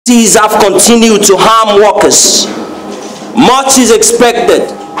authorities have continued to harm workers. Much is expected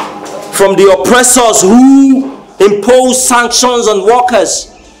from the oppressors who impose sanctions on workers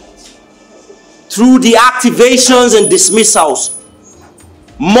through the activations and dismissals.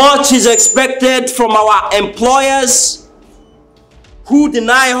 Much is expected from our employers who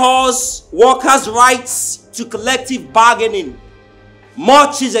deny us workers' rights to collective bargaining.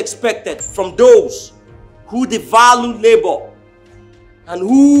 Much is expected from those who devalue labor and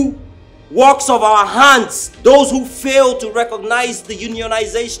who works of our hands, those who fail to recognize the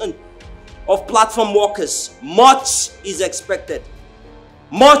unionization of platform workers. Much is expected.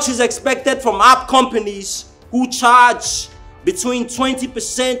 Much is expected from app companies who charge between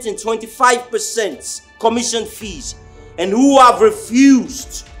 20% and 25% commission fees and who have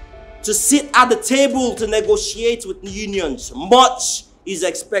refused to sit at the table to negotiate with unions. Much is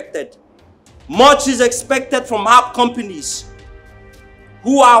expected. Much is expected from app companies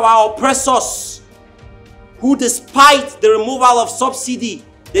who are our oppressors, who despite the removal of subsidy,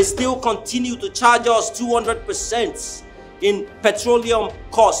 they still continue to charge us 200% in petroleum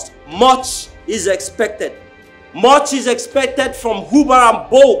cost. Much is expected. Much is expected from Uber and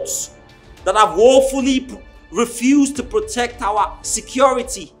Bolt that have woefully refused to protect our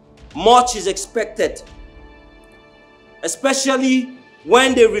security. Much is expected, especially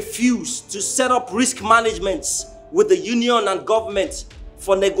when they refuse to set up risk management with the union and government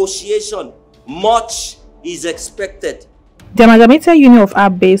for negotiation. Much is expected. The Amalgamated Union of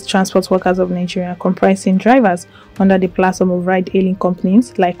App-Based Transport Workers of Nigeria, comprising drivers under the platform of ride-hailing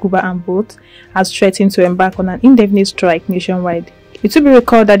companies like Uber and Bolt, has threatened to embark on an indefinite strike nationwide. It will be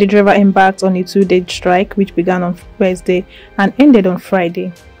recalled that the driver embarked on a 2-day strike which began on Wednesday and ended on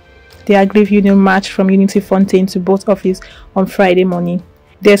Friday. The aggrieved union marched from Unity Fontaine to Bolt office on Friday morning.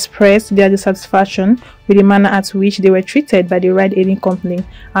 They expressed their dissatisfaction with the manner at which they were treated by the ride-hailing company,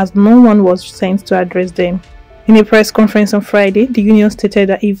 as no one was sent to address them. In a press conference on Friday, the union stated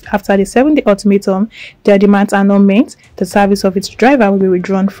that if after the 7-day ultimatum their demands are not met, the service of its driver will be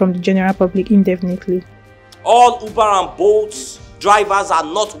withdrawn from the general public indefinitely. All Uber and Bolt drivers are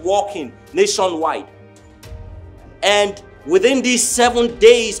not working nationwide. And within these 7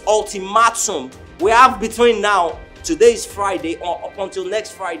 days ultimatum, we have between now, today is Friday, or up until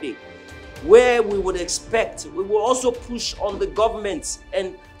next Friday, where we would expect, we will also push on the government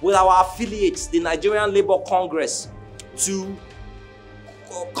and with our affiliates, the Nigerian Labour Congress, to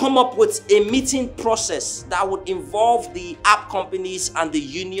come up with a meeting process that would involve the app companies and the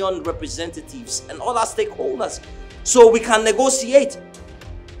union representatives and other stakeholders so we can negotiate.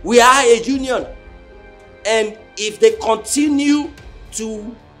 We are a union, and if they continue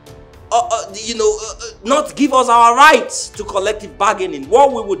to not give us our rights to collective bargaining,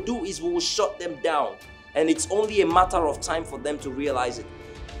 what we will do is we will shut them down, and it's only a matter of time for them to realize it.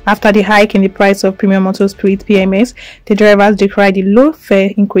 After the hike in the price of premium motor spirit PMS, the drivers decried the low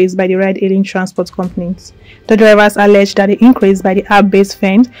fare increase by the ride-hailing transport companies. The drivers alleged that the increase by the app-based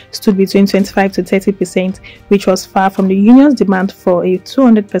firms stood between 25 to 30%, which was far from the union's demand for a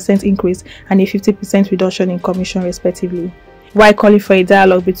 200% increase and a 50% reduction in commission respectively. While calling for a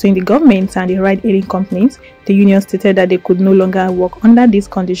dialogue between the government and the ride-hailing companies, the union stated that they could no longer work under this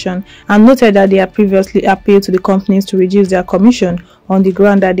condition and noted that they had previously appealed to the companies to reduce their commission on the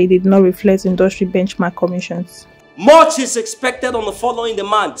ground that they did not reflect industry benchmark commissions. Much is expected on the following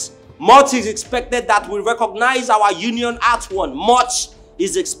demands. Much is expected that we recognize our union at one. Much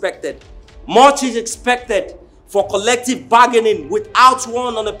is expected. Much is expected for collective bargaining without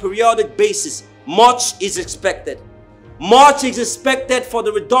one on a periodic basis. Much is expected. Much is expected for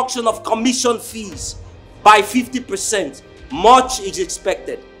the reduction of commission fees by 50%. Much is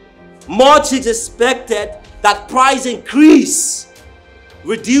expected. Much is expected that price increase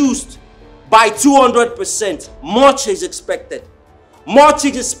reduced by 200%. Much is expected. Much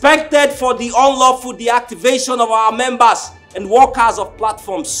is expected for the unlawful deactivation of our members and workers of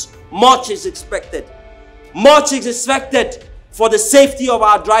platforms. Much is expected. Much is expected for the safety of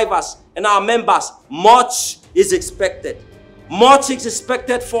our drivers and our members. Much is expected. Much is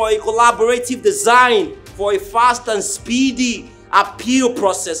expected for a collaborative design for a fast and speedy appeal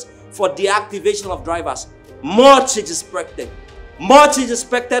process for deactivation of drivers. Much is expected. Much is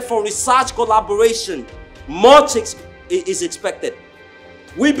expected for research collaboration. Much is expected.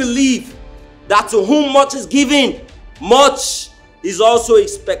 We believe that to whom much is given, much is also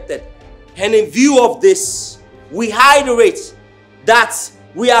expected. And in view of this, we reiterate that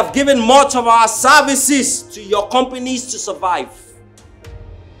we have given much of our services to your companies to survive.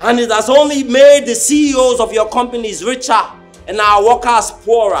 And it has only made the CEOs of your companies richer and our workers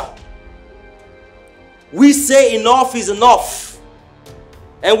poorer. We say enough is enough.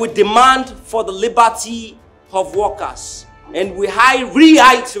 and we demand for the liberty of workers. And we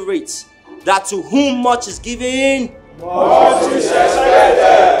reiterate that to whom much is given, much is